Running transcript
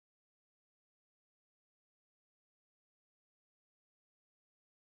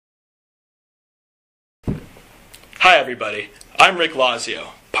Hi everybody, I'm Rick Lazio,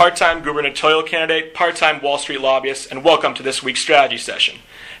 part-time gubernatorial candidate, part-time Wall Street lobbyist, and welcome to this week's strategy session.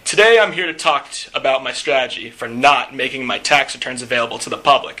 Today I'm here to talk about my strategy for not making my tax returns available to the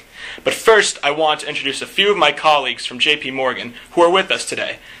public. But first I want to introduce a few of my colleagues from JP Morgan who are with us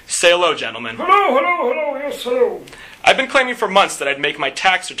today. Say hello, gentlemen. Hello, yes, hello. I've been claiming for months that I'd make my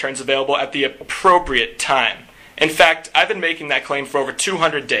tax returns available at the appropriate time. In fact, I've been making that claim for over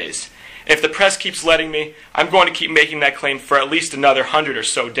 200 days. If the press keeps letting me, I'm going to keep making that claim for at least another 100 or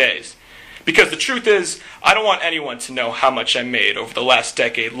so days. Because the truth is, I don't want anyone to know how much I made over the last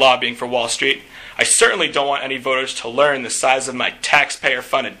decade lobbying for Wall Street. I certainly don't want any voters to learn the size of my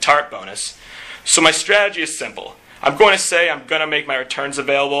taxpayer-funded TARP bonus. So my strategy is simple. I'm going to say I'm going to make my returns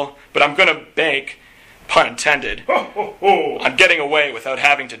available, but I'm going to bank, pun intended, on getting away without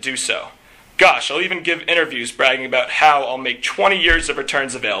having to do so. Gosh, I'll even give interviews bragging about how I'll make 20 years of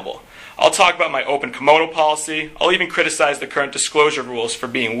returns available. I'll talk about my open kimono policy. I'll even criticize the current disclosure rules for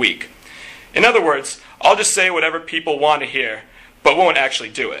being weak. In other words, I'll just say whatever people want to hear, but won't actually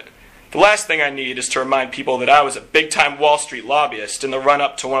do it. The last thing I need is to remind people that I was a big-time Wall Street lobbyist in the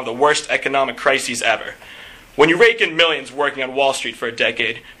run-up to one of the worst economic crises ever. When you rake in millions working on Wall Street for a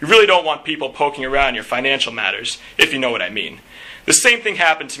decade, you really don't want people poking around your financial matters, if you know what I mean. The same thing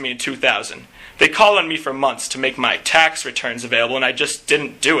happened to me in 2000. They called on me for months to make my tax returns available, and I just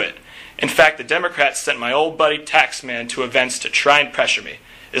didn't do it. In fact, the Democrats sent my old buddy Taxman to events to try and pressure me.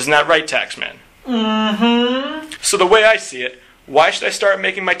 Isn't that right, Taxman? Mm-hmm. So the way I see it, why should I start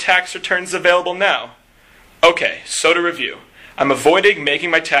making my tax returns available now? Okay, so to review. I'm avoiding making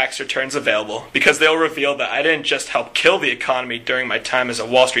my tax returns available because they'll reveal that I didn't just help kill the economy during my time as a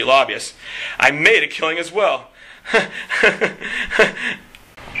Wall Street lobbyist. I made a killing as well.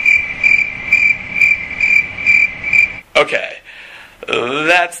 Okay,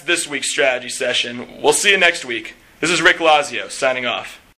 that's this week's strategy session. We'll see you next week. This is Rick Lazio, signing off.